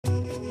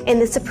In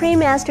the Supreme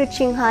Master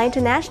Qinghai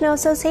International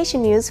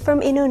Association news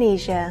from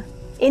Indonesia,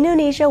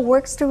 Indonesia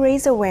works to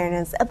raise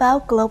awareness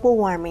about global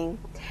warming.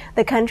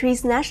 The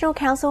country's National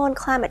Council on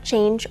Climate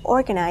Change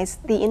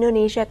organized the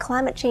Indonesia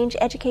Climate Change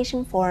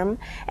Education Forum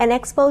and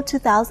Expo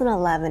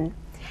 2011.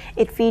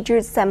 It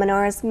featured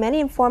seminars, many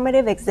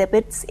informative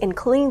exhibits,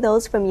 including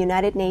those from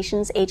United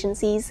Nations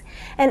agencies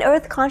and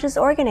Earth-conscious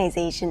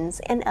organizations,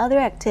 and other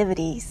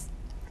activities.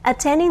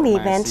 Attending the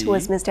event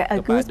was Mr.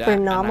 Agus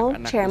Purnomo,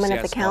 Chairman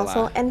of the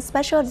Council and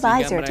Special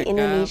Advisor to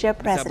Indonesia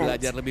President,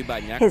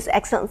 His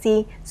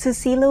Excellency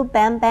Susilo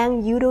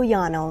Bambang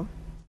Yudhoyono.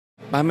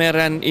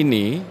 Pameran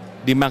ini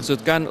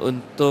dimaksudkan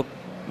untuk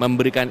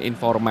memberikan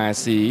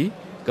informasi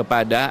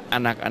kepada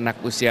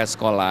anak-anak usia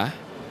sekolah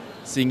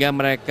sehingga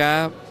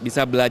mereka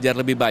bisa belajar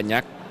lebih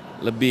banyak,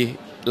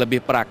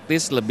 lebih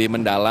praktis, lebih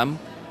mendalam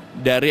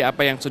dari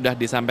apa yang sudah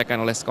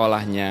disampaikan oleh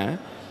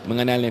sekolahnya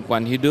mengenai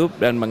lingkungan hidup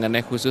dan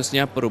mengenai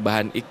khususnya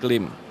perubahan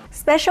iklim.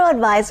 Special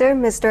Advisor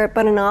Mr.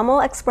 Purnomo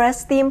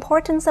expressed the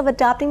importance of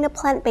adopting a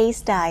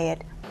plant-based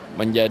diet.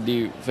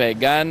 Menjadi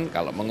vegan,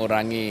 kalau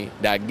mengurangi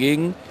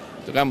daging,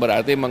 itu kan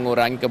berarti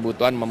mengurangi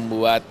kebutuhan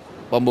membuat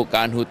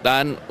pembukaan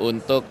hutan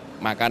untuk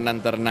makanan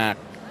ternak.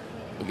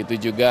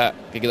 Begitu juga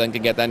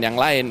kegiatan-kegiatan yang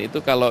lain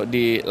itu kalau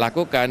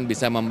dilakukan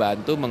bisa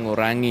membantu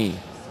mengurangi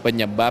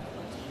penyebab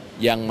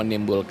yang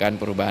menimbulkan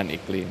perubahan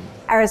iklim.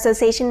 Our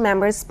association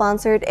members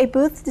sponsored a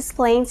booth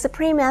displaying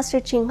Supreme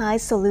Master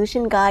Qinghai's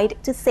solution guide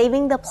to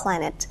saving the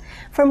planet,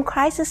 from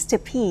crisis to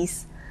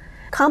peace.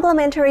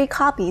 Complimentary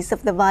copies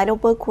of the vital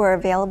book were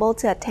available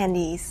to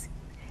attendees.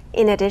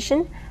 In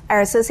addition,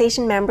 our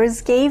association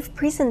members gave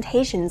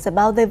presentations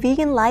about the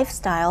vegan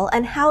lifestyle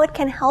and how it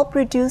can help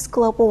reduce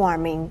global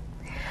warming.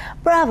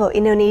 Bravo,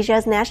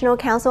 Indonesia's National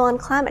Council on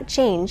Climate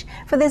Change,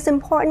 for this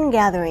important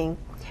gathering.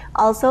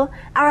 Also,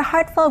 our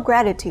heartfelt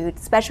gratitude,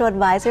 Special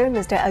Advisor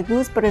Mr.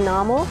 Agus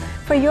Purnomo,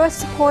 for your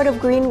support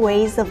of green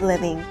ways of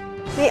living.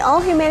 May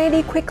all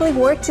humanity quickly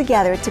work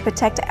together to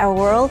protect our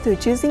world through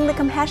choosing the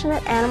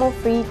compassionate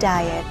animal-free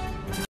diet.